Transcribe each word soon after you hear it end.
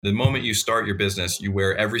The moment you start your business, you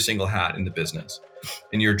wear every single hat in the business.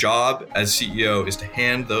 And your job as CEO is to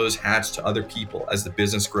hand those hats to other people as the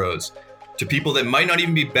business grows, to people that might not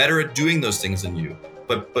even be better at doing those things than you,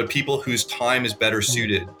 but people whose time is better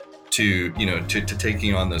suited to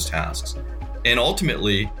taking on those tasks. And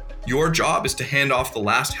ultimately, your job is to hand off the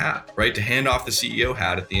last hat, right? To hand off the CEO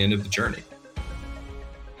hat at the end of the journey.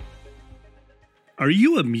 Are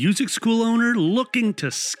you a music school owner looking to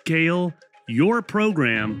scale your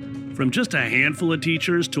program from just a handful of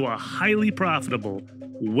teachers to a highly profitable,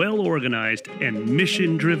 well-organized, and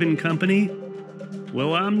mission-driven company?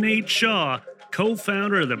 Well, I'm Nate Shaw,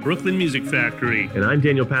 co-founder of the Brooklyn Music Factory. And I'm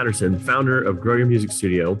Daniel Patterson, founder of Grow Your Music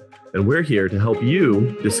Studio, and we're here to help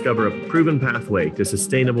you discover a proven pathway to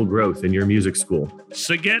sustainable growth in your music school.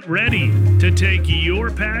 So get ready to take your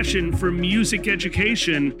passion for music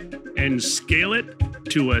education and scale it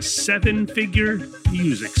to a 7-figure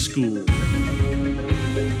music school.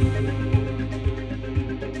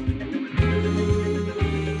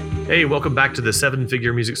 Hey, welcome back to the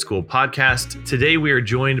 7-Figure Music School podcast. Today we are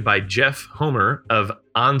joined by Jeff Homer of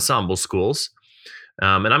Ensemble Schools.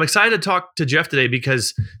 And I'm excited to talk to Jeff today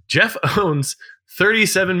because Jeff owns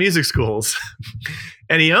 37 music schools.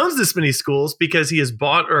 And he owns this many schools because he has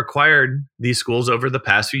bought or acquired these schools over the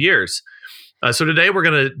past few years. So today we're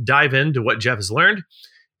going to dive into what Jeff has learned,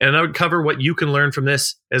 and I would cover what you can learn from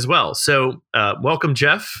this as well. So welcome,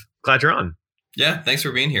 Jeff. Glad you're on. Yeah, thanks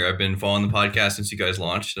for being here. I've been following the podcast since you guys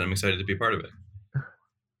launched, and I'm excited to be part of it.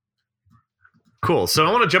 Cool. So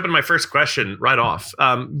I want to jump into my first question right off.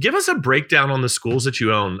 Give us a breakdown on the schools that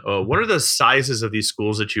you own. What are the sizes of these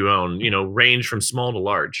schools that you own? Range from small to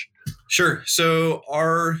large. Sure. So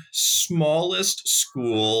our smallest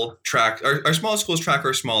schools track our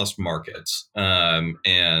smallest markets. So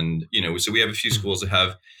we have a few schools that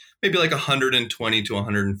have maybe like 120 to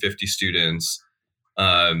 150 students,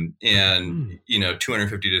 and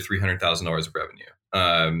 $250,000 to $300,000 of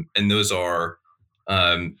revenue. And those are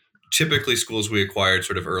typically schools we acquired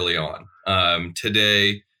sort of early on.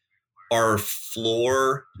 Today, our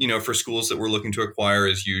floor, for schools that we're looking to acquire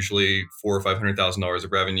is usually $400,000 or $500,000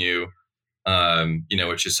 of revenue,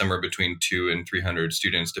 which is somewhere between 200 and 300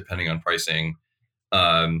 students, depending on pricing.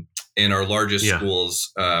 And our largest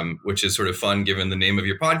schools, which is sort of fun given the name of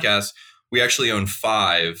your podcast, we actually own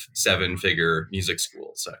 5 7-figure music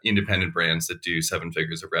schools, independent brands that do 7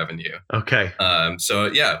 figures of revenue. Okay.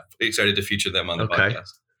 Excited to feature them on the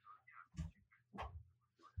podcast.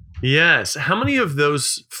 Yes. How many of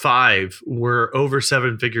those 5 were over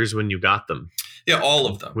 7 figures when you got them? Yeah, all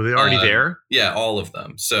of them. Were they already there? Yeah, all of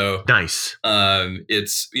them. So nice.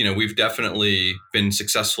 It's, we've definitely been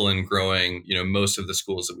successful in growing, most of the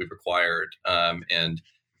schools that we've acquired. And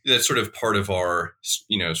that's sort of part of our,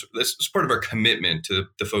 that's part of our commitment to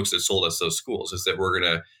the folks that sold us those schools, is that we're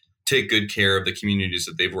going to take good care of the communities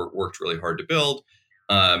that they've worked really hard to build.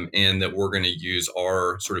 And that we're going to use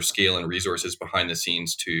our sort of scale and resources behind the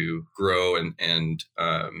scenes to grow and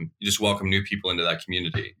just welcome new people into that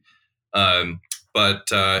community. But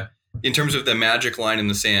in terms of the magic line in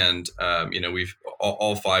the sand, we've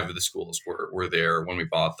all 5 of the schools were there when we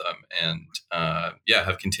bought them, and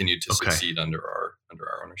have continued to succeed under our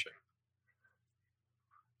ownership.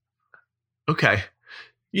 Okay.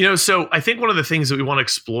 So I think one of the things that we want to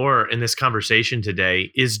explore in this conversation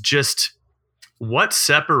today is just what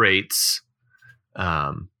separates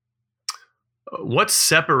a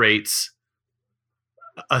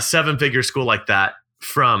 7-figure school like that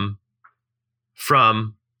from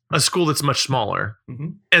a school that's much smaller. Mm-hmm.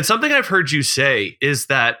 And something I've heard you say is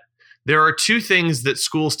that there are 2 things that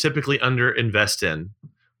schools typically underinvest in.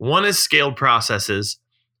 One is scaled processes,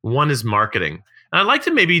 one is marketing. And I'd like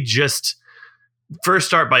to maybe just first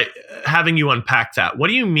start by having you unpack that. What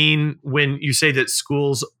do you mean when you say that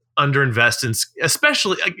schools underinvest in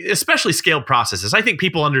especially scaled processes? I think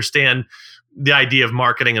people understand the idea of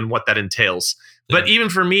marketing and what that entails. But even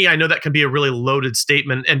for me, I know that can be a really loaded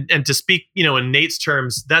statement. And to speak, in Nate's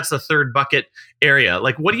terms, that's the third bucket area.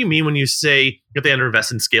 Like, what do you mean when you say that they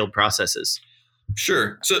underinvest in scaled processes?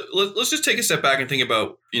 Sure. So let's just take a step back and think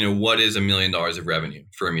about, what is $1 million of revenue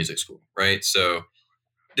for a music school, right? So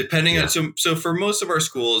depending on, so for most of our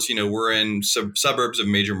schools, we're in suburbs of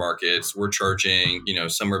major markets. We're charging,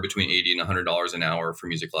 somewhere between $80 and $100 an hour for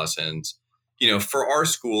music lessons. For our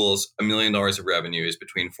schools, $1 million of revenue is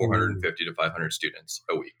between 450 to 500 students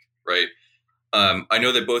a week, right? I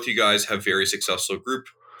know that both you guys have very successful group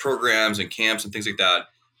programs and camps and things like that.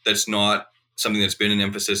 That's not something that's been an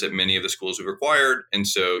emphasis at many of the schools we've acquired. And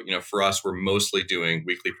so, for us, we're mostly doing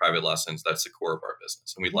weekly private lessons. That's the core of our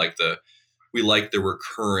business. And we like the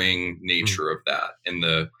recurring nature of that, and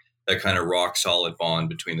the that kind of rock solid bond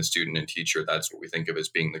between the student and teacher. That's what we think of as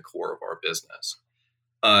being the core of our business.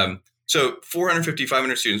 So 450,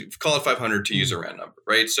 500 students, call it 500 to use a round number,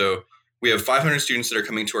 right? So we have 500 students that are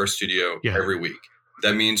coming to our studio every week.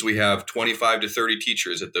 That means we have 25 to 30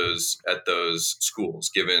 teachers at those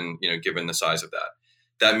schools, given the size of that.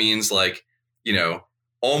 That means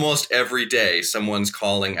almost every day someone's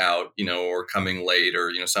calling out, or coming late,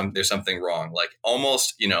 or there's something wrong. Like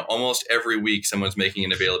almost every week someone's making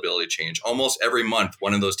an availability change. Almost every month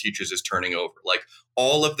one of those teachers is turning over. Like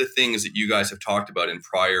all of the things that you guys have talked about in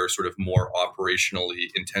prior sort of more operationally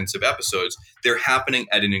intensive episodes, they're happening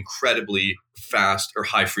at an incredibly fast or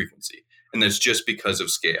high frequency. And that's just because of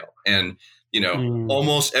scale. And,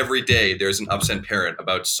 almost every day there's an upset parent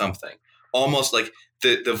about something. Almost like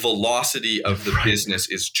the velocity of the business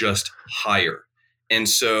is just higher. And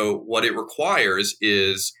so what it requires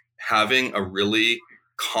is having a really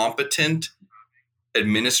competent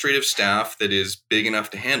administrative staff that is big enough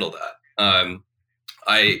to handle that.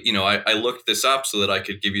 I looked this up so that I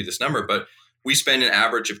could give you this number, but we spend an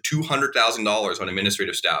average of $200,000 on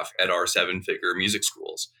administrative staff at our 7-figure music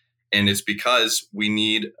schools. And it's because we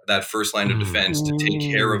need that first line of defense to take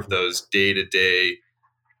care of those day-to-day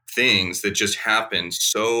things that just happen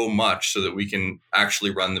so much so that we can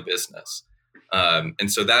actually run the business. And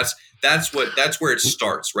so that's where it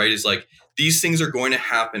starts, right? Is like, these things are going to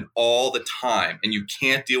happen all the time and you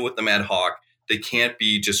can't deal with them ad hoc. They can't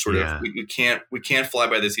be just sort of, we can't fly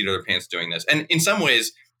by the seat of our pants doing this. And in some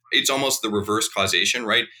ways, it's almost the reverse causation,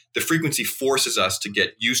 right? The frequency forces us to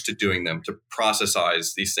get used to doing them, to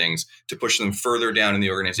processize these things, to push them further down in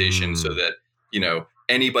the organization so that,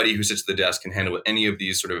 anybody who sits at the desk can handle any of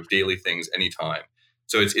these sort of daily things anytime.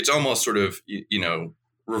 So it's almost sort of,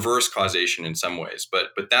 reverse causation in some ways. But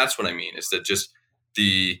that's what I mean, is that just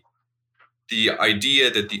the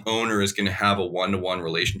idea that the owner is going to have a one-to-one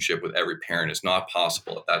relationship with every parent is not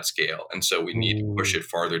possible at that scale. And so we need to push it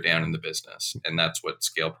farther down in the business. And that's what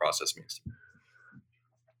scale process means.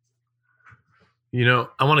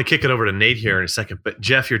 I want to kick it over to Nate here in a second, but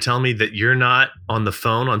Jeff, you're telling me that you're not on the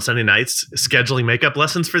phone on Sunday nights scheduling makeup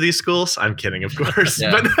lessons for these schools? I'm kidding, of course.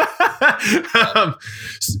 But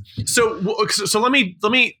so let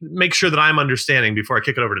me make sure that I'm understanding before I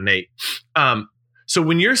kick it over to Nate. So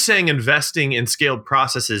when you're saying investing in scaled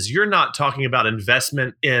processes, you're not talking about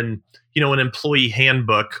investment in, an employee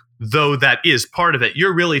handbook, though that is part of it.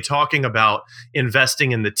 You're really talking about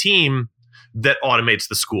investing in the team that automates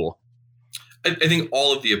the school. I think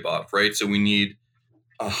all of the above, right? So we need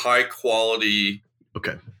a high quality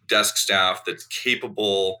desk staff that's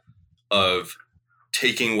capable of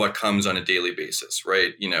taking what comes on a daily basis,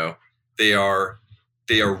 right? They are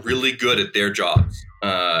really good at their jobs.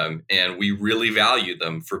 And we really value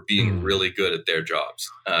them for being really good at their jobs,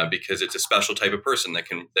 because it's a special type of person that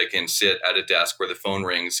can sit at a desk where the phone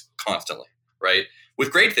rings constantly, right?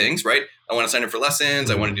 With great things, right? I want to sign up for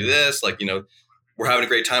lessons. I want to do this. We're having a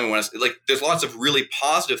great time. There's lots of really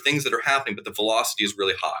positive things that are happening, but the velocity is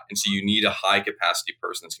really high. And so you need a high capacity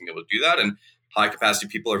person that's going to be able to do that. And high capacity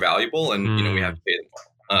people are valuable, and we have to pay them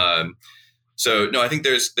well. So no, I think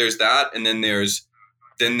there's that, and then there's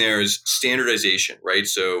standardization, right?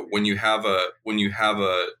 So when you have a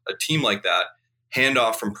team like that,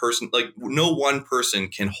 handoff from person, no one person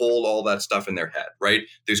can hold all that stuff in their head, right?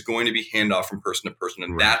 There's going to be handoff from person to person,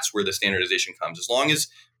 and that's where the standardization comes.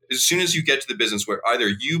 As soon as you get to the business where either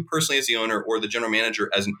you personally as the owner or the general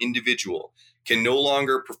manager as an individual can no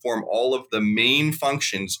longer perform all of the main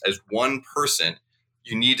functions as one person,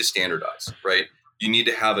 you need to standardize, right? You need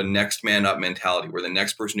to have a next man up mentality where the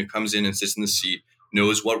next person who comes in and sits in the seat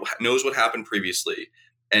knows what happened previously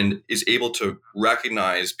and is able to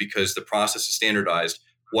recognize, because the process is standardized,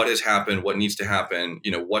 what has happened, what needs to happen,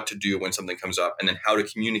 what to do when something comes up, and then how to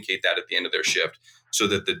communicate that at the end of their shift so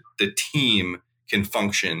that the team can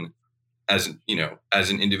function as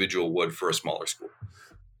an individual would for a smaller school.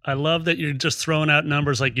 I love that you're just throwing out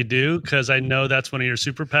numbers like you do, because I know that's one of your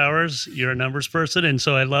superpowers. You're a numbers person. And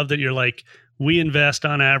so I love that you're like, we invest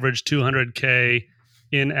on average $200K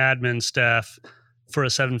in admin staff for a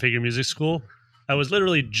 7-figure music school. I was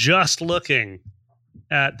literally just looking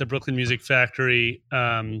at the Brooklyn Music Factory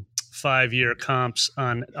 5-year comps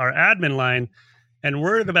on our admin line, and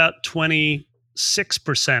we're at about 26%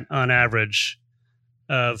 on average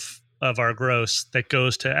of our gross that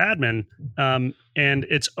goes to admin. And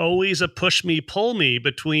it's always a push me, pull me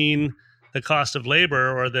between the cost of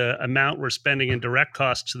labor or the amount we're spending in direct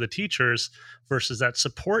costs to the teachers versus that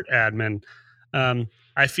support admin.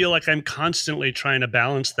 I feel like I'm constantly trying to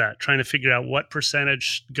balance that, trying to figure out what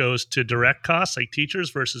percentage goes to direct costs like teachers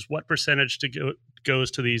versus what percentage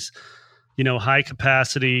goes to these high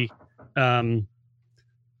capacity admin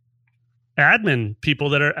people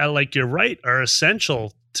that are, like you're right, are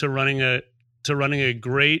essential to running a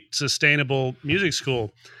great sustainable music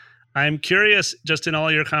school. I'm curious, just in all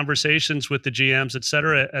your conversations with the GMs, et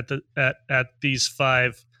cetera, at these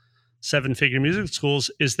 5 7-figure music schools,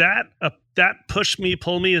 is that that push me,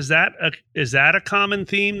 pull me? Is that a common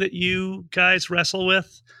theme that you guys wrestle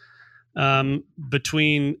with,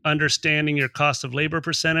 between understanding your cost of labor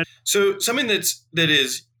percentage? So something that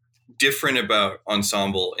is different about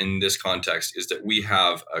Ensemble in this context is that we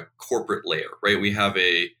have a corporate layer, right? We have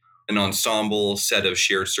an ensemble set of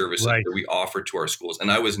shared services that we offer to our schools. And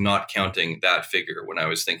I was not counting that figure when I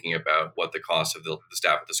was thinking about what the cost of the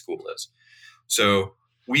staff at the school is. So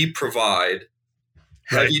we provide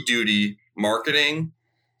heavy duty marketing,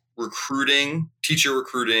 recruiting, teacher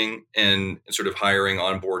recruiting, and sort of hiring,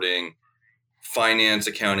 onboarding, finance,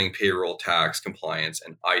 accounting, payroll, tax, compliance,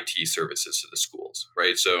 and IT services to the schools,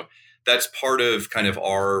 right? So that's part of kind of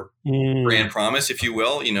our brand promise, if you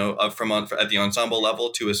will, at the ensemble level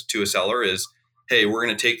to a seller is, hey, we're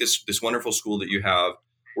going to take this wonderful school that you have.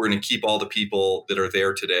 We're going to keep all the people that are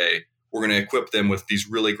there today. We're going to equip them with these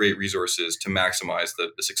really great resources to maximize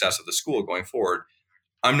the success of the school going forward.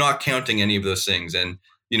 I'm not counting any of those things. And,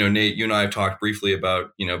 Nate, you and I have talked briefly about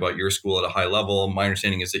your school at a high level. My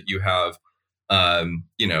understanding is that you have,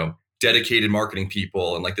 dedicated marketing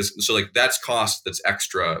people and like this. So like that's cost that's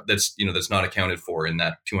extra. That's not accounted for in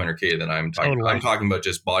that $200K that I'm talking about. I'm talking about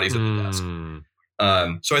just bodies at the desk.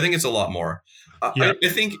 So I think it's a lot more. I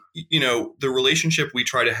think, the relationship we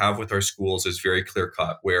try to have with our schools is very clear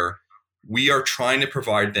cut, where we are trying to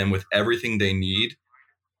provide them with everything they need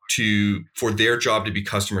for their job to be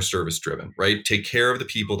customer service driven, right? Take care of the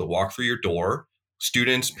people that walk through your door,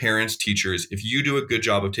 students, parents, teachers. If you do a good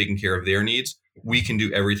job of taking care of their needs, we can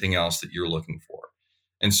do everything else that you're looking for.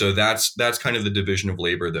 And so that's kind of the division of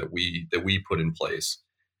labor that we put in place.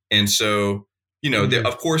 And so,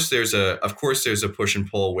 of course there's a push and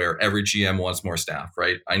pull where every GM wants more staff,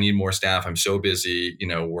 right? I need more staff. I'm so busy,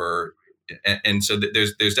 and so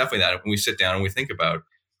there's definitely that. When we sit down and we think about,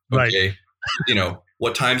 okay,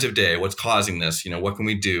 what times of day, what's causing this, what can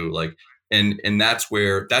we do? Like, and that's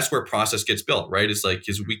where process gets built, right? It's like,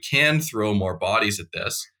 because we can throw more bodies at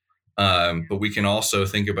this, but we can also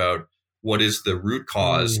think about what is the root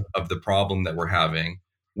cause of the problem that we're having.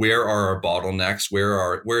 Where are our bottlenecks?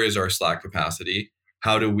 Where is our slack capacity?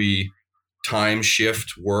 How do we time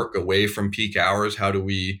shift work away from peak hours? How do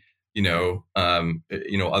we,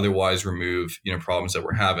 otherwise remove, problems that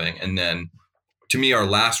we're having? And then, to me, our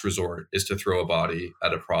last resort is to throw a body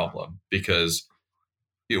at a problem because,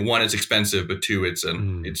 one, it's expensive, but two, it's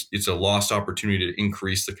a lost opportunity to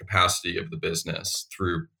increase the capacity of the business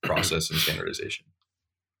through process and standardization.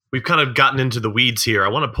 We've kind of gotten into the weeds here. I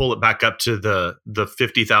want to pull it back up to the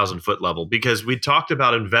 50,000 foot level, because we talked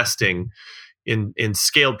about investing in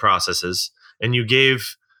scaled processes, and you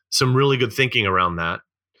gave some really good thinking around that.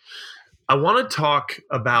 I want to talk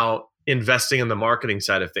about investing in the marketing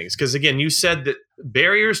side of things, because again, you said that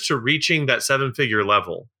barriers to reaching that 7-figure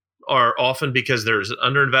level are often because there's an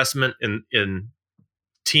underinvestment in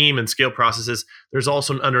team and scale processes. There's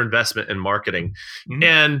also an underinvestment in marketing. Mm-hmm.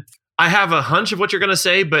 And I have a hunch of what you're going to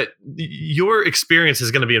say, but your experience is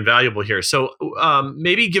going to be invaluable here. So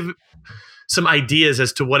maybe give some ideas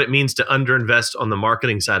as to what it means to underinvest on the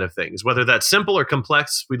marketing side of things, whether that's simple or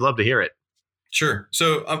complex. We'd love to hear it. Sure.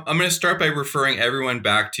 So I'm going to start by referring everyone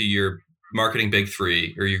back to your Marketing Big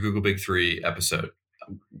Three or your Google Big Three episode.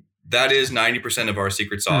 That is 90% of our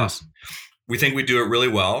secret sauce. We think we do it really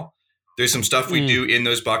well. There's some stuff we do in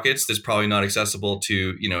those buckets that's probably not accessible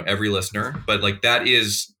to, every listener, but like that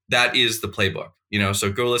is the playbook, so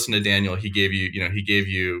go listen to Daniel. He gave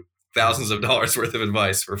you thousands of dollars worth of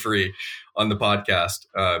advice for free on the podcast.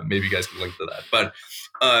 Maybe you guys can link to that. But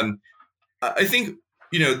I think,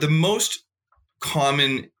 the most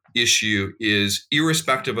common issue is,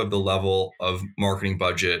 irrespective of the level of marketing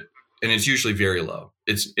budget, and it's usually very low.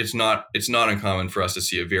 It's not uncommon for us to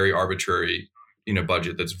see a very arbitrary,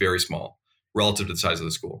 budget that's very small relative to the size of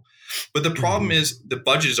the school. But the problem is the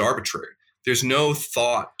budget is arbitrary. There's no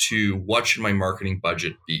thought to what should my marketing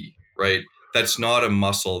budget be, right? That's not a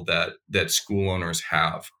muscle that school owners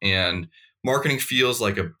have. And marketing feels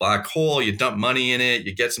like a black hole. You dump money in it,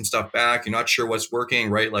 you get some stuff back. You're not sure what's working,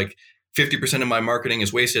 right? Like 50% of my marketing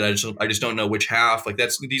is wasted. I just don't know which half. Like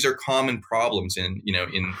these are common problems in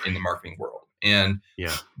the marketing world. And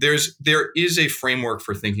there is a framework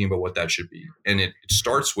for thinking about what that should be. And it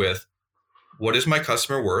starts with, what is my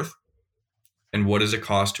customer worth and what does it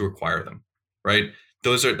cost to acquire them? Right?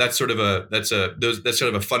 That's sort of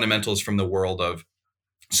a fundamentals from the world of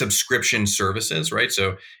subscription services, right?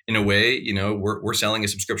 So in a way, we're selling a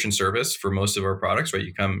subscription service for most of our products, right?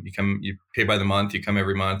 You pay by the month, you come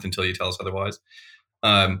every month until you tell us otherwise.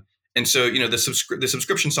 And so, the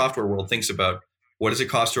subscription software world thinks about, what does it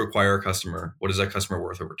cost to acquire a customer? What is that customer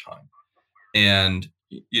worth over time? And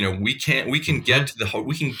we can get to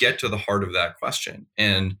the heart of that question,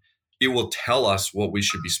 and it will tell us what we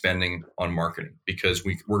should be spending on marketing, because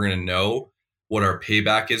we're going to know what our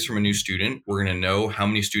payback is from a new student. We're going to know how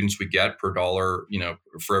many students we get per dollar,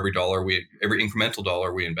 for every incremental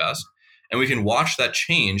dollar we invest, and we can watch that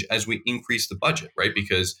change as we increase the budget, right?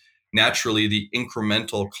 Because naturally, the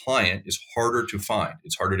incremental client is harder to find.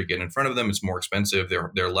 It's harder to get in front of them. It's more expensive.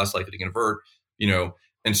 They're less likely to convert,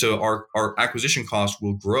 and so our acquisition cost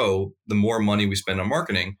will grow the more money we spend on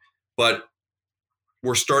marketing. But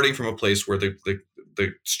we're starting from a place where the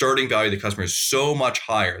starting value of the customer is so much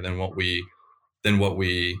higher than what we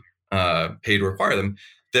pay to acquire them,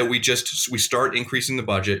 that we start increasing the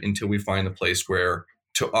budget until we find the place where,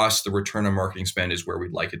 to us, the return on marketing spend is where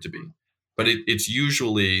we'd like it to be. But it's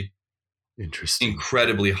usually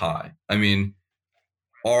incredibly high. I mean,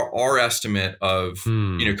 our estimate of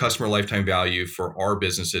customer lifetime value for our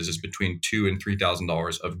businesses is between $2,000 and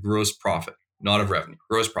 $3,000 of gross profit, not of revenue,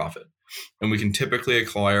 gross profit. And we can typically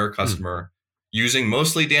acquire a customer using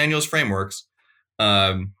mostly Daniel's frameworks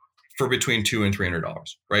for between $200 and $300,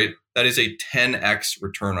 right? That is a 10x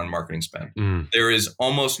return on marketing spend. There is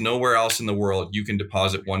almost nowhere else in the world you can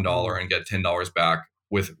deposit $1 and get $10 back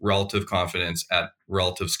with relative confidence at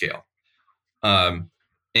relative scale.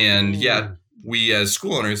 And yet we as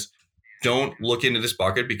school owners don't look into this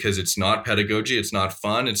bucket, because it's not pedagogy, it's not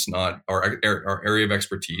fun, it's not our area of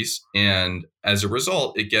expertise. And as a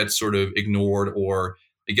result, it gets sort of ignored, or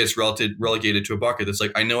it gets relegated to a bucket that's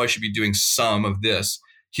like, I know I should be doing some of this.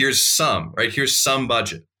 Here's some, right? Here's some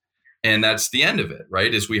budget. And that's the end of it,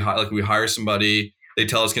 right? Is we hire somebody, they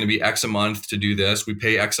tell us going to be X a month to do this. We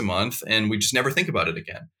pay X a month, and we just never think about it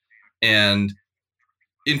again. And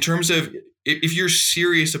in terms of, if you're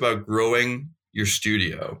serious about growing your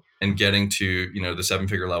studio and getting to, the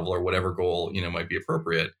 7-figure level or whatever goal, might be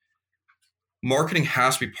appropriate, marketing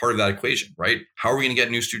has to be part of that equation, right? How are we going to get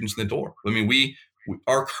new students in the door? I mean,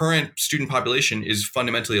 our current student population is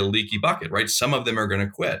fundamentally a leaky bucket, right? Some of them are going to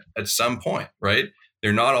quit at some point, right?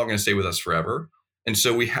 They're not all going to stay with us forever. And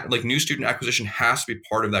so we have, new student acquisition has to be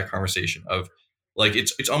part of that conversation of,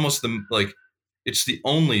 it's almost it's the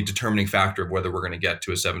only determining factor of whether we're going to get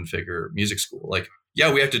to a 7-figure music school.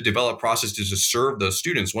 We have to develop processes to serve those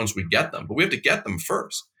students once we get them, but we have to get them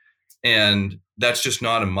first. And that's just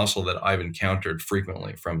not a muscle that I've encountered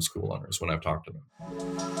frequently from school owners when I've talked to them.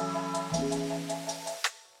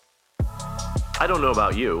 I don't know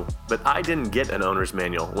about you, but I didn't get an owner's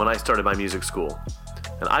manual when I started my music school.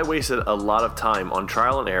 And I wasted a lot of time on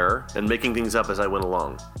trial and error and making things up as I went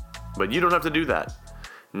along. But you don't have to do that.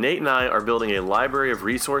 Nate and I are building a library of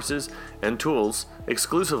resources and tools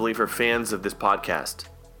exclusively for fans of this podcast.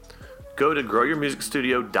 Go to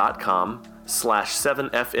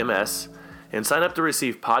growyourmusicstudio.com/7FMS and sign up to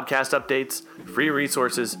receive podcast updates, free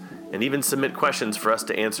resources, and even submit questions for us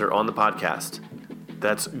to answer on the podcast.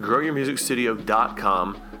 That's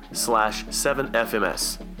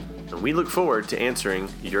growyourmusicstudio.com/7FMS. And we look forward to answering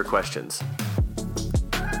your questions.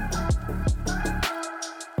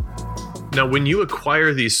 Now, when you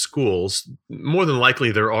acquire these schools, more than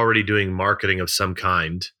likely they're already doing marketing of some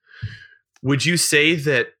kind. Would you say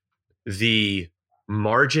that the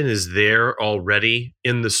margin is there already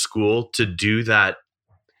in the school to do that,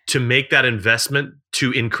 to make that investment,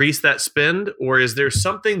 to increase that spend? Or is there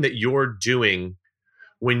something that you're doing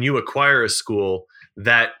when you acquire a school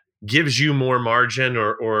that gives you more margin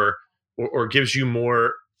or gives you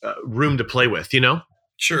more room to play with,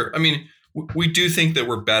 Sure. I mean, we do think that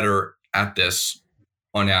we're better at this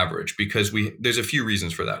on average, because there's a few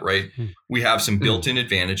reasons for that, right? We have some built-in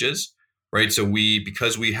advantages, right? So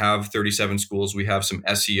because we have 37 schools, we have some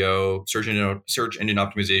SEO, search engine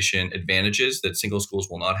optimization advantages that single schools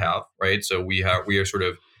will not have, right? So we are sort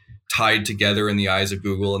of tied together in the eyes of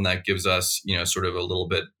Google, and that gives us, sort of a little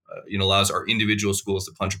bit, allows our individual schools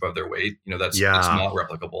to punch above their weight. That's not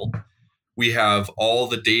replicable. We have all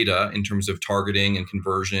the data in terms of targeting and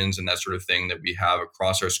conversions and that sort of thing that we have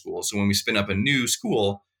across our schools. So when we spin up a new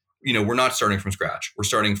school, we're not starting from scratch. We're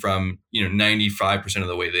starting from, 95% of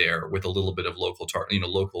the way there with a little bit of local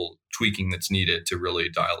tweaking that's needed to really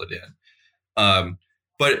dial it in.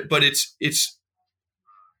 But it's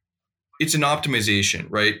an optimization,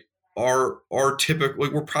 right? Our typical,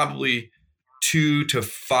 we're probably 2 to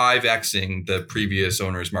 5xing the previous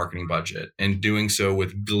owner's marketing budget, and doing so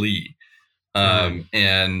with glee. I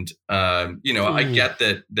get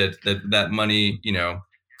that money,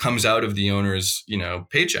 comes out of the owner's,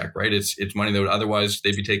 paycheck, right? It's money that would otherwise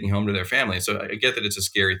they'd be taking home to their family. So I get that it's a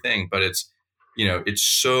scary thing, but it's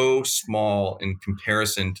so small in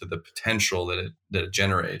comparison to the potential that it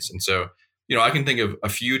generates. And so, I can think of a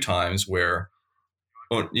few times where,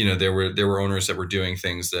 there were owners that were doing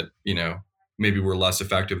things that, maybe were less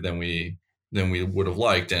effective than we would have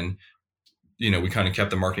liked. And, we kind of kept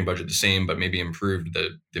the marketing budget the same, but maybe improved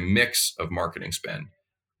the mix of marketing spend.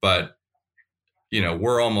 But,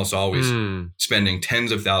 we're almost always spending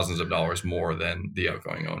tens of thousands of dollars more than the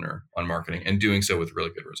outgoing owner on marketing, and doing so with really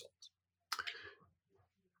good results.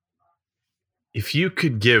 If you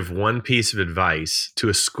could give one piece of advice to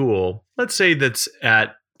a school, let's say that's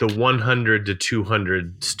at the 100 to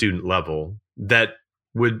 200 student level, that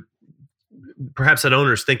would perhaps that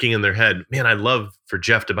owner's thinking in their head, man, I'd love for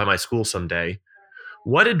Jeff to buy my school someday.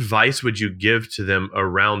 What advice would you give to them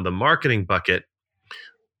around the marketing bucket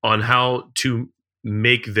on how to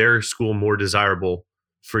make their school more desirable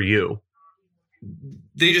for you?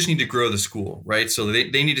 They just need to grow the school, right? So they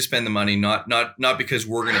need to spend the money, not because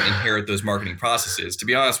we're going to inherit those marketing processes. To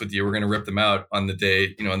be honest with you, we're going to rip them out on the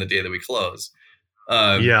day, on the day that we close.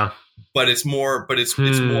 But it's more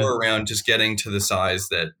around just getting to the size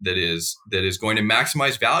that is going to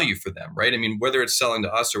maximize value for them, right? I mean, whether it's selling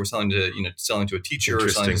to us or we're selling to a teacher or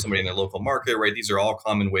selling to somebody in their local market, right? These are all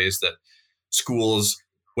common ways that schools,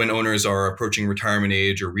 when owners are approaching retirement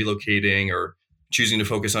age or relocating or choosing to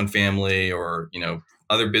focus on family or,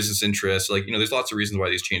 other business interests, like, there's lots of reasons why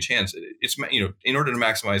these change hands. It's, in order to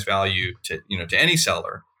maximize value to any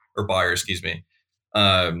seller or buyer, excuse me,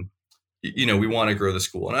 we want to grow the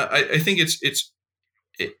school. And I think it's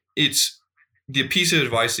the piece of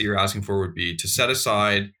advice that you're asking for would be to set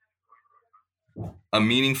aside a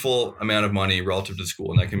meaningful amount of money relative to the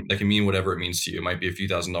school. And that can mean whatever it means to you. It might be a few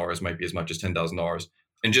 $1,000s, might be as much as $10,000,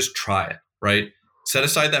 and just try it, right? Set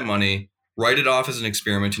aside that money, write it off as an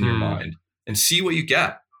experiment in your mind, and see what you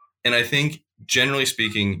get. And I think, generally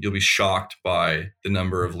speaking, you'll be shocked by the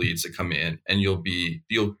number of leads that come in, and you'll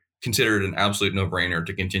consider it an absolute no-brainer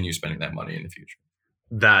to continue spending that money in the future.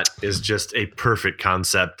 That is just a perfect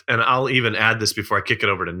concept. And I'll even add this before I kick it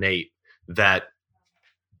over to Nate, that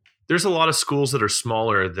there's a lot of schools that are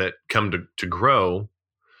smaller that come to grow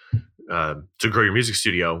your music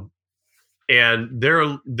studio. And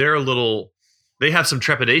they have some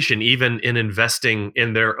trepidation even in investing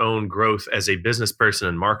in their own growth as a business person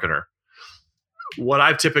and marketer. What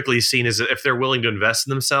I've typically seen is that if they're willing to invest in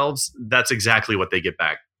themselves, that's exactly what they get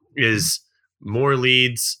back, is more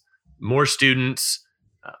leads, more students,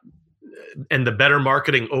 and the better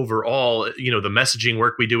marketing overall. The messaging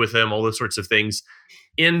work we do with them, all those sorts of things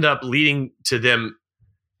end up leading to them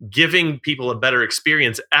giving people a better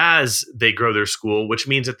experience as they grow their school, which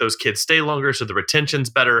means that those kids stay longer, so the retention's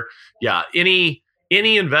better. Yeah, any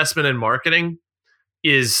investment in marketing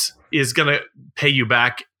is going to pay you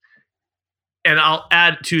back. And I'll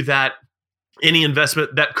add to that, any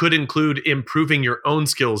investment that could include improving your own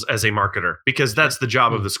skills as a marketer, because that's the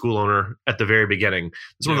job of the school owner at the very beginning.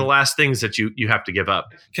 It's one of the last things that you have to give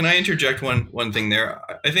up. Can I interject one thing there?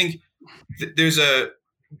 I think there's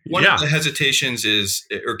one of the hesitations is,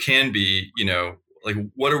 or can be, like,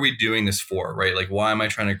 what are we doing this for, right? Like, why am I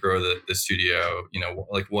trying to grow the studio?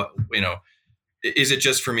 Like, what, is it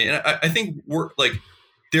just for me? And I think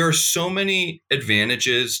there are so many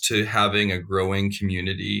advantages to having a growing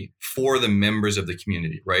community for the members of the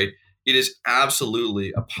community, right? It is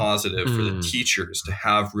absolutely a positive for the teachers to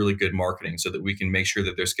have really good marketing so that we can make sure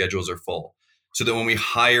that their schedules are full. So that when we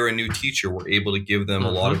hire a new teacher, we're able to give them a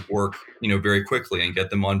lot of work, very quickly, and get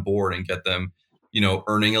them on board and get them,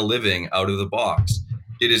 earning a living out of the box.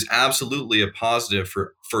 It is absolutely a positive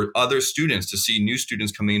for other students to see new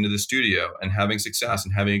students coming into the studio and having success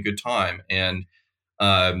and having a good time, and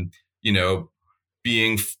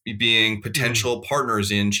being potential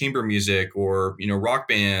partners in chamber music or rock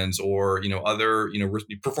bands or other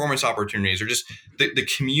performance opportunities, or just the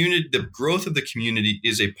community. The growth of the community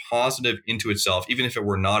is a positive into itself, even if it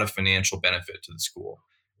were not a financial benefit to the school.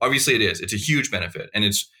 Obviously it is. It's a huge benefit, and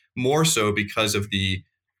it's more so because of the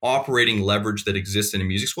operating leverage that exists in a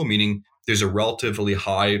music school, meaning there's a relatively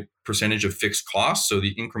high percentage of fixed costs, so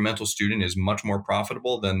the incremental student is much more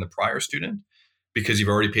profitable than the prior student, because you've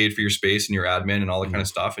already paid for your space and your admin and all that kind of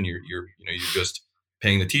stuff, and you're just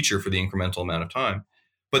paying the teacher for the incremental amount of time.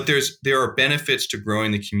 But there are benefits to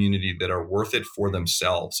growing the community that are worth it for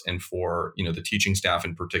themselves and for the teaching staff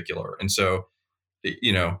in particular. And so,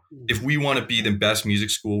 if we want to be the best music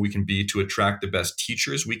school we can be to attract the best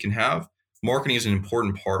teachers we can have, marketing is an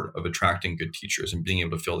important part of attracting good teachers and being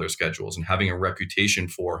able to fill their schedules and having a reputation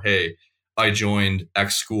for, hey, I joined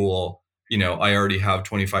X school, I already have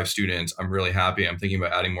 25 students. I'm really happy. I'm thinking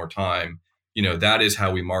about adding more time. That is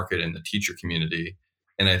how we market in the teacher community.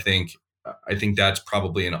 And I think that's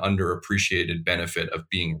probably an underappreciated benefit of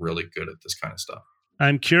being really good at this kind of stuff.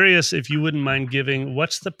 I'm curious if you wouldn't mind giving,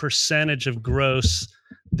 what's the percentage of gross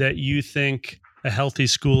that you think a healthy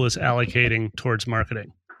school is allocating towards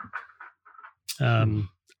marketing?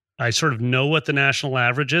 I sort of know what the national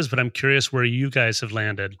average is, but I'm curious where you guys have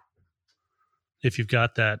landed, if you've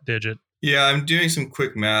got that digit. Yeah, I'm doing some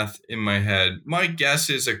quick math in my head. My guess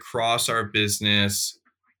is across our business,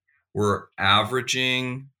 we're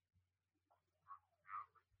averaging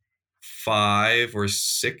 5 or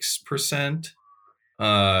 6%.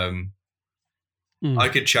 I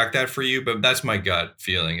could check that for you, but that's my gut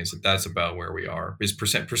feeling, is that that's about where we are. Is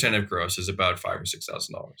percent of gross is about $5,000 or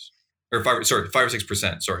 $6,000, or 5 or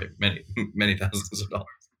 6%. Sorry, many thousands of dollars.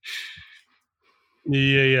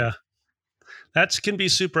 Yeah. That can be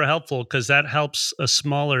super helpful, because that helps a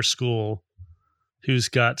smaller school who's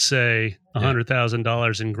got, say,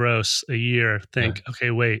 $100,000 in gross a year think,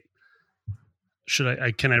 okay, wait,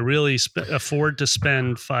 can I really afford to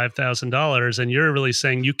spend $5,000? And you're really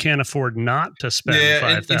saying you can't afford not to spend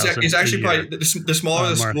 $5,000. It's actually probably the smaller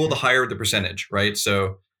the school, the higher the percentage, right?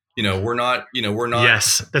 So, we're not.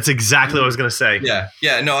 Yes, that's exactly what I was going to say. Yeah.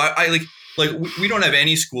 No, I like we don't have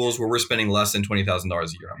any schools where we're spending less than $20,000 a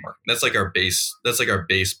year on marketing. That's like our base. That's like our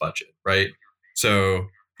base budget, right? So,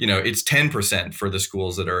 it's 10% for the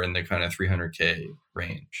schools that are in the kind of $300K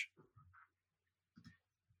range,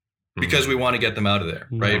 because we want to get them out of there,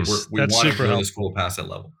 right? Nice. We want to grow the school past that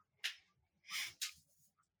level.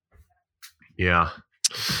 Yeah.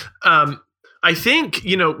 I think,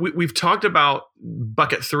 we've talked about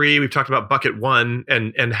bucket 3, we've talked about bucket 1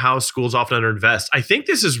 and how schools often underinvest. I think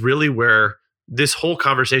this is really where this whole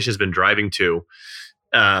conversation has been driving to.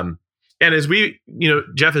 And as we,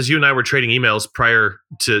 Jeff, as you and I were trading emails prior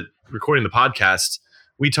to recording the podcast,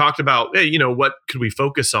 we talked about, hey, what could we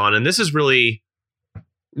focus on? And this is really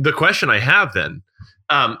the question I have then.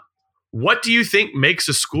 What do you think makes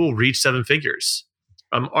a school reach 7 figures?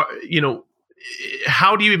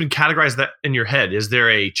 How do you even categorize that in your head? Is there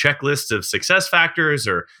a checklist of success factors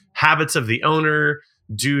or habits of the owner?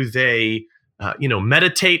 Do they,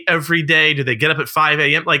 meditate every day? Do they get up at 5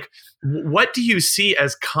 a.m.? Like, what do you see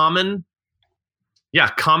as common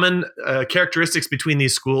characteristics between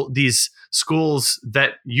these schools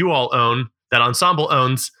that you all own, that Ensemble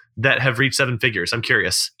owns, that have reached 7 figures? I'm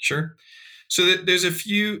curious. Sure. So there's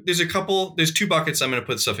 2 buckets I'm going to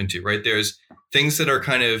put stuff into, right? There's things that are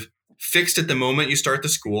kind of fixed at the moment you start the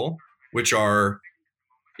school, which are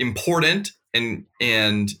important and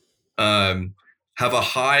have a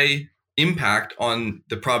high impact on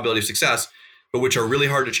the probability of success, but which are really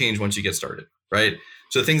hard to change once you get started, right?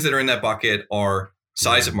 So things that are in that bucket are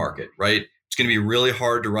size of market, right? It's going to be really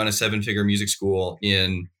hard to run a 7-figure music school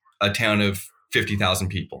in a town of 50,000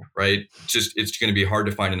 people, right? It's going to be hard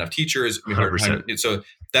to find enough teachers. 100%. So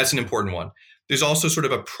that's an important one. There's also sort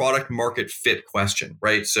of a product market fit question,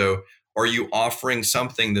 right? So are you offering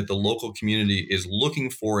something that the local community is looking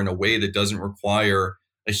for in a way that doesn't require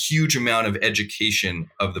a huge amount of education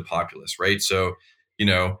of the populace, right? So,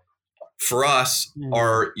 for us,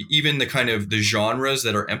 are even the kind of the genres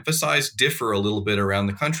that are emphasized differ a little bit around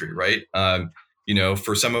the country, right?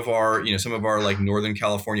 For some of our like Northern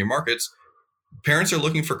California markets, parents are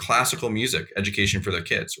looking for classical music education for their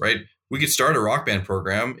kids, right? We could start a rock band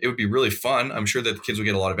program. It would be really fun. I'm sure that the kids would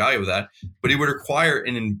get a lot of value with that, but it would require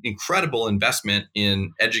an incredible investment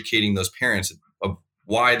in educating those parents of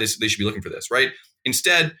why they should be looking for this, right?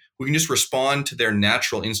 Instead, we can just respond to their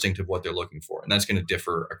natural instinct of what they're looking for, and that's going to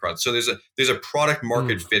differ across. So there's a product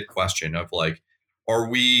market fit question of like, are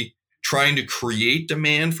we trying to create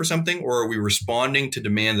demand for something, or are we responding to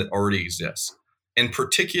demand that already exists? And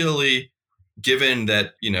particularly given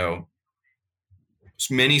that,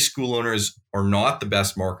 many school owners are not the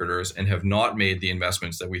best marketers and have not made the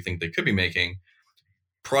investments that we think they could be making,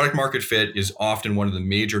 product market fit is often one of the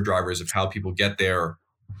major drivers of how people get there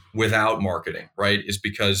without marketing, right? Is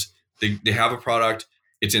because they have a product,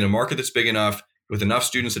 it's in a market that's big enough, with enough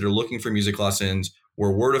students that are looking for music lessons,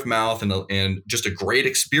 where word of mouth and just a great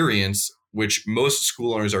experience, which most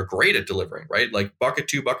school owners are great at delivering, right? Like bucket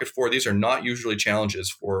 2, bucket 4, these are not usually challenges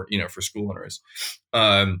for school owners.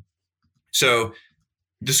 So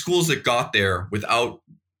the schools that got there without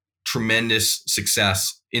tremendous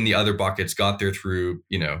success in the other buckets got there through,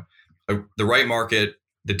 the right market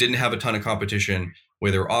that didn't have a ton of competition,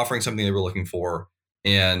 where they were offering something they were looking for,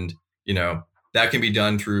 and, that can be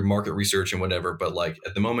done through market research and whatever. But like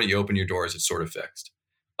at the moment you open your doors, it's sort of fixed.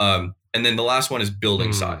 And then the last one is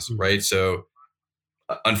building size, right? So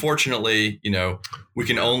unfortunately, we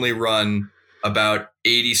can only run about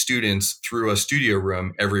 80 students through a studio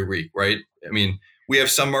room every week, right? I mean, we have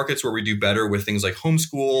some markets where we do better with things like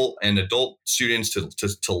homeschool and adult students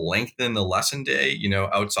to lengthen the lesson day,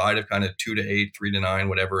 outside of kind of 2 to 8, 3 to 9,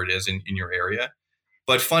 whatever it is in your area.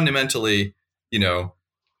 But fundamentally,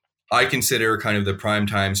 I consider kind of the prime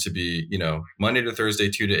times to be, Monday to Thursday,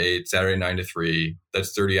 2 to 8, Saturday, 9 to 3.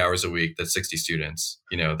 That's 30 hours a week. That's 60 students.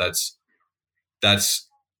 That's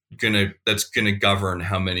gonna govern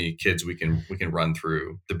how many kids we can run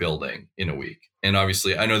through the building in a week. And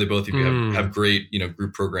obviously, I know that both of you have great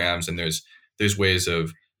group programs, and there's ways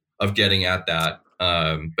of getting at that.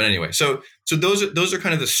 But anyway, so those are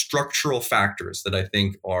kind of the structural factors that I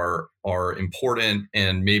think are important,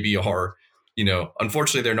 and maybe are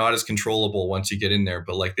unfortunately they're not as controllable once you get in there,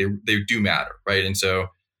 but like they do matter, right? And so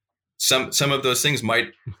some of those things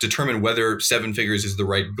might determine whether 7 figures is the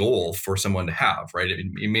right goal for someone to have, right?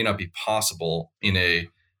 It may not be possible in a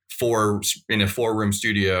 4-room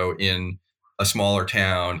studio in a smaller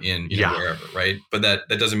town in wherever, right? But that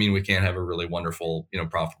doesn't mean we can't have a really wonderful,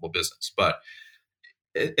 profitable business. But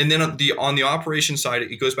and then on the operation side,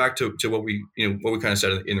 it goes back to what we kind of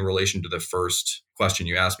said in relation to the first question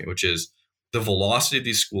you asked me, which is the velocity of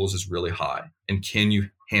these schools is really high, and can you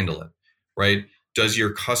handle it, right? Does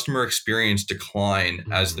your customer experience decline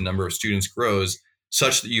as the number of students grows,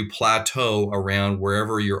 such that you plateau around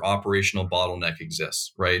wherever your operational bottleneck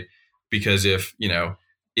exists, right? Because if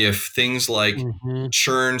things like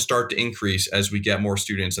churn start to increase as we get more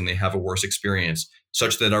students and they have a worse experience,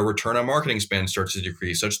 such that our return on marketing spend starts to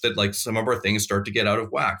decrease, such that like some of our things start to get out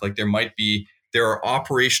of whack, like there are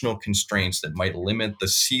operational constraints that might limit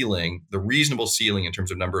the reasonable ceiling in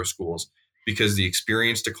terms of number of schools, because the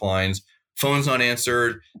experience declines. Phone's not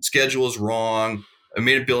answered, schedule is wrong, I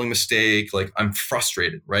made a billing mistake, like I'm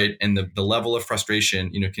frustrated, right? And the level of frustration,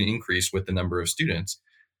 can increase with the number of students.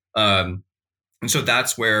 And so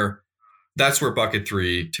that's where bucket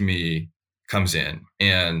 3 to me comes in.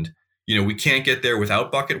 And, we can't get there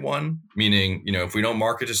without bucket 1, meaning, if we don't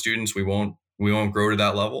market to students, we won't grow to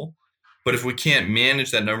that level. But if we can't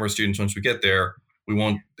manage that number of students once we get there, it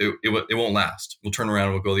won't last. We'll turn around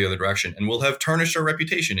and we'll go the other direction, and we'll have tarnished our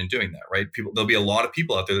reputation in doing that, right? There'll be a lot of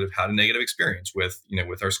people out there that have had a negative experience with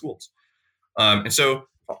our schools. And so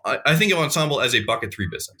I think of Ensemble as a bucket 3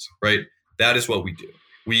 business, right? That is what we do.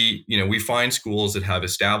 We find schools that have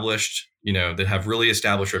established, that have really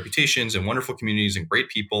established reputations and wonderful communities and great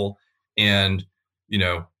people. And,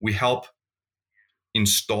 we help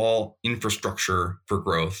install infrastructure for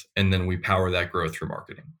growth, and then we power that growth through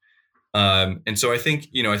marketing. And so I think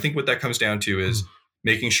what that comes down to is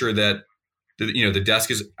making sure that the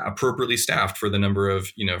desk is appropriately staffed for the number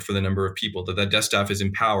of people, that desk staff is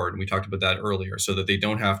empowered. And we talked about that earlier, so that they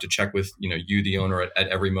don't have to check with, you, the owner, at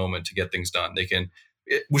every moment to get things done. They can,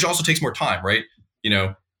 which also takes more time, right?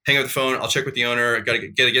 Hang up the phone. I'll check with the owner. Got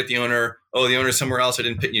to get the owner. Oh, the owner's somewhere else. I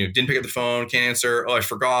didn't pick up the phone. Can't answer. Oh, I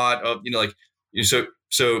forgot. Oh,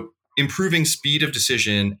 so improving speed of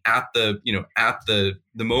decision at the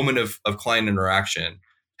moment of client interaction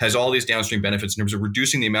has all these downstream benefits in terms of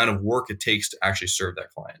reducing the amount of work it takes to actually serve that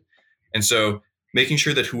client. And so making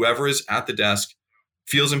sure that whoever is at the desk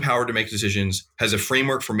feels empowered to make decisions, has a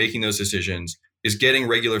framework for making those decisions, is getting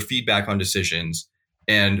regular feedback on decisions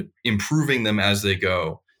and improving them as they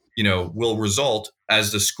go, will result,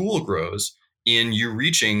 as the school grows, in you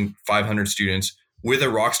reaching 500 students with a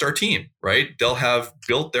rockstar team, right? They'll have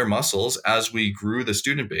built their muscles as we grew the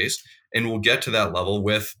student base, and we'll get to that level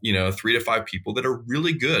with, 3 to 5 people that are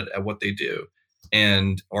really good at what they do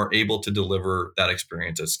and are able to deliver that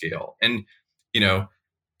experience at scale. And,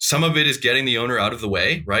 some of it is getting the owner out of the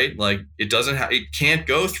way, right? Like it can't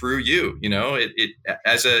go through you,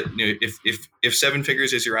 if 7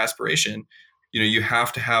 figures is your aspiration, you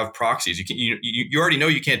have to have proxies. You already know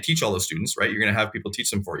you can't teach all those students, right? You're going to have people teach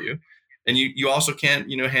them for you. And you also can't,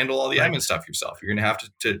 handle all the admin stuff yourself. You're going to have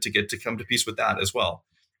to get to come to peace with that as well.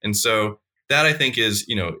 And so that, I think, is,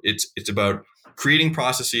 it's about creating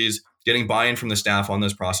processes, getting buy-in from the staff on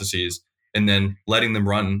those processes, and then letting them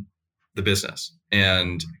run the business,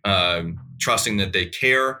 and trusting that they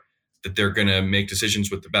care, that they're going to make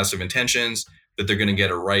decisions with the best of intentions, that they're going to get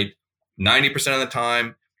it right 90% of the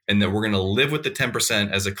time, and that we're going to live with the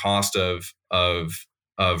 10% as a cost of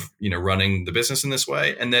running the business in this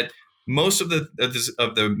way, and that most of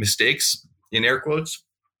the mistakes, in air quotes,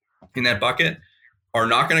 in that bucket are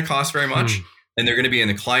not going to cost very much, and they're going to be in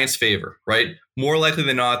the client's favor, right? More likely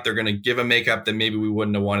than not, they're going to give a makeup that maybe we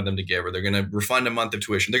wouldn't have wanted them to give, or they're going to refund a month of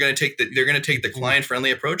tuition. They're going to take the client-friendly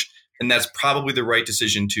approach, and that's probably the right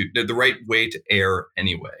decision the right way to err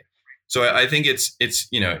anyway. So I think it's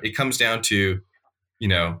it comes down to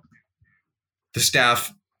the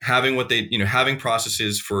staff having what they having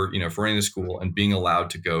processes for for running the school and being allowed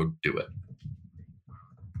to go do it.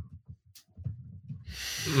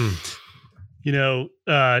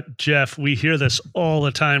 Jeff, we hear this all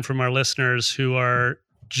the time from our listeners who are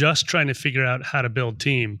just trying to figure out how to build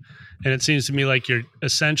team. And it seems to me like you're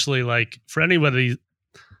essentially like, for anybody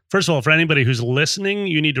who's listening,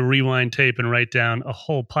 you need to rewind tape and write down a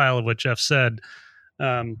whole pile of what Jeff said.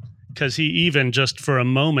 Because he even just for a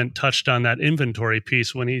moment touched on that inventory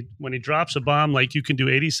piece when he drops a bomb, like you can do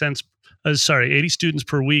 80 students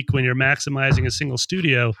per week when you're maximizing a single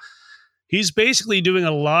studio. He's basically doing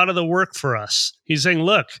a lot of the work for us. He's saying,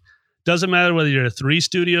 look, doesn't matter whether you're a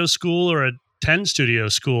 3-studio school or a 10-studio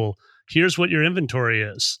school. Here's what your inventory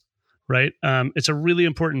is, right? It's a really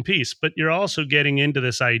important piece, but you're also getting into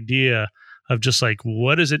this idea of just like,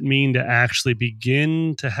 what does it mean to actually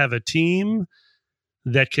begin to have a team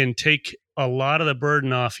that can take a lot of the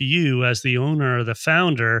burden off you as the owner or the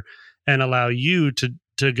founder and allow you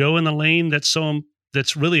to go in the lane that's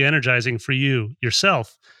really energizing for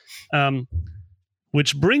yourself.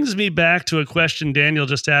 Which brings me back to a question Daniel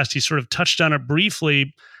just asked. He sort of touched on it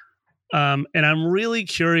briefly. And I'm really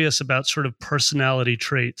curious about sort of personality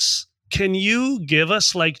traits. Can you give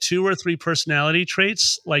us like 2 or 3 personality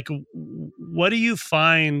traits? Like, what do you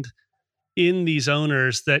find in these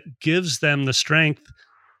owners that gives them the strength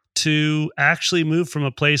to actually move from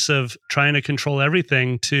a place of trying to control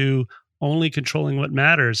everything to only controlling what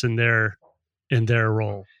matters in their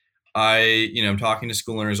role? I'm talking to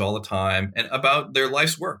school owners all the time and about their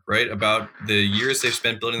life's work, right? About the years they've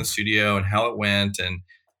spent building the studio and how it went. And,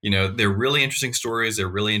 they're really interesting stories. They're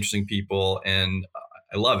really interesting people. And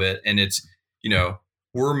I love it. And it's,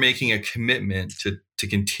 we're making a commitment to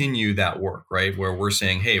continue that work, right? Where we're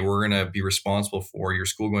saying, hey, we're going to be responsible for your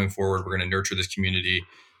school going forward. We're going to nurture this community.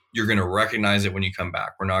 You're going to recognize it when you come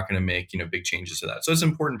back. We're not going to make, big changes to that. So it's an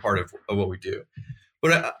important part of what we do.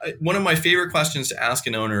 But one of my favorite questions to ask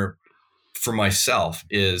an owner for myself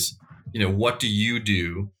is, what do you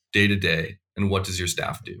do day to day and what does your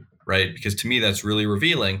staff do, right? Because to me, that's really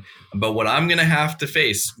revealing about what I'm going to have to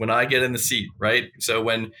face when I get in the seat, right? So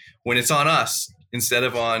when it's on us instead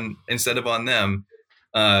of on them,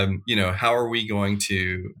 how are we going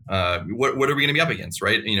to, what are we going to be up against,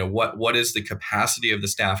 right? What is the capacity of the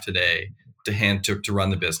staff today to run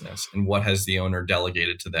the business, and what has the owner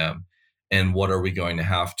delegated to them? And what are we going to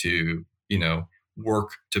have to,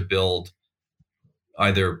 work to build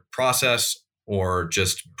either process or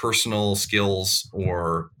just personal skills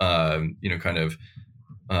or, whatever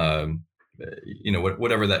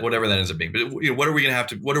that ends up being. But what are we going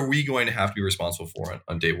to have to be responsible for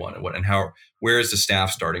on day one, where is the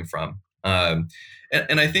staff starting from? And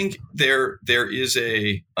I think there is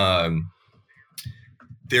a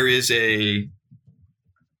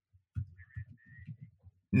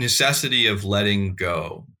necessity of letting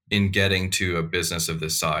go in getting to a business of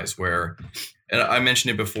this size where, and I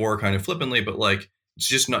mentioned it before kind of flippantly, but like,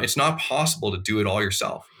 it's not possible to do it all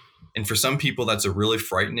yourself. And for some people, that's a really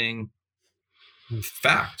frightening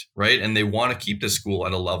fact, right? And they want to keep the school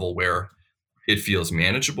at a level where it feels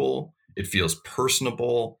manageable, it feels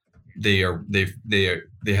personable. They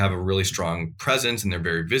have a really strong presence and they're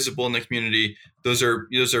very visible in the community. Those are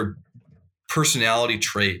personality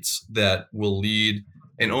traits that will lead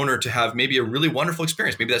an owner to have maybe a really wonderful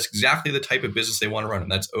experience. Maybe that's exactly the type of business they want to run,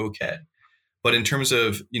 and that's okay. But in terms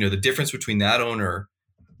of, the difference between that owner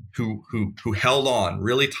who held on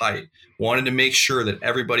really tight, wanted to make sure that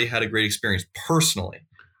everybody had a great experience personally,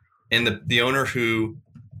 and the owner who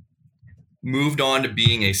moved on to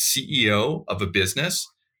being a CEO of a business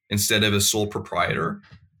instead of a sole proprietor,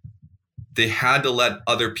 they had to let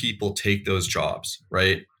other people take those jobs,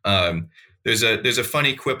 right? There's a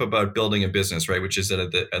funny quip about building a business, right? Which is that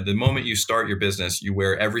at the moment you start your business, you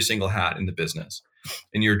wear every single hat in the business.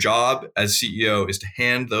 And your job as CEO is to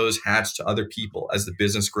hand those hats to other people as the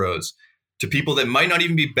business grows, to people that might not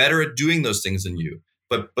even be better at doing those things than you,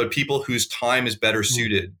 but people whose time is better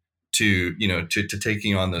suited to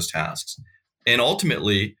taking on those tasks. And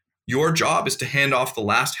ultimately, your job is to hand off the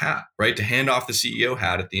last hat, right? To hand off the CEO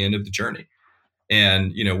hat at the end of the journey.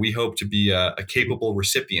 And, we hope to be a capable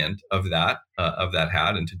recipient of that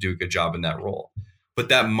hat and to do a good job in that role. But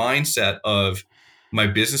that mindset of my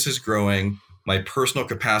business is growing, my personal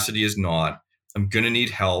capacity is not, I'm going to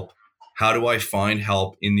need help. How do I find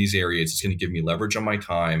help in these areas? It's going to give me leverage on my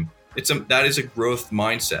time. that is a growth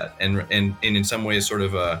mindset, and in some ways sort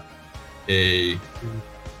of a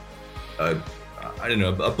I don't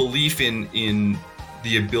know, a belief in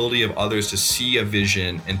the ability of others to see a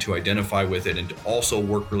vision and to identify with it and to also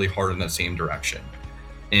work really hard in that same direction.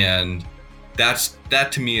 And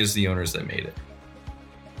that to me is the owners that made it.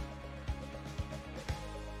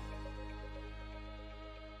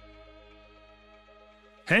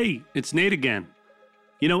 Hey, it's Nate again.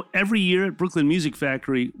 You know, every year at Brooklyn Music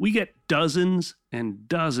Factory, we get dozens and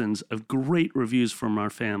dozens of great reviews from our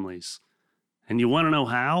families. And you want to know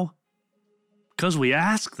how? Because we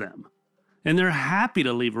ask them. And they're happy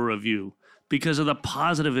to leave a review because of the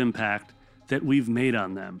positive impact that we've made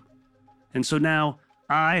on them. And so now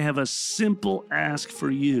I have a simple ask for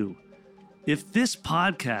you. If this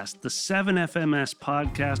podcast, the 7FMS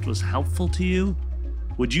podcast, was helpful to you,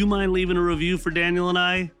 would you mind leaving a review for Daniel and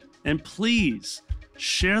I? And please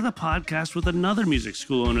share the podcast with another music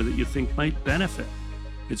school owner that you think might benefit.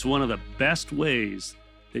 It's one of the best ways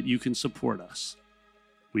that you can support us.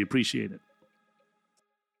 We appreciate it.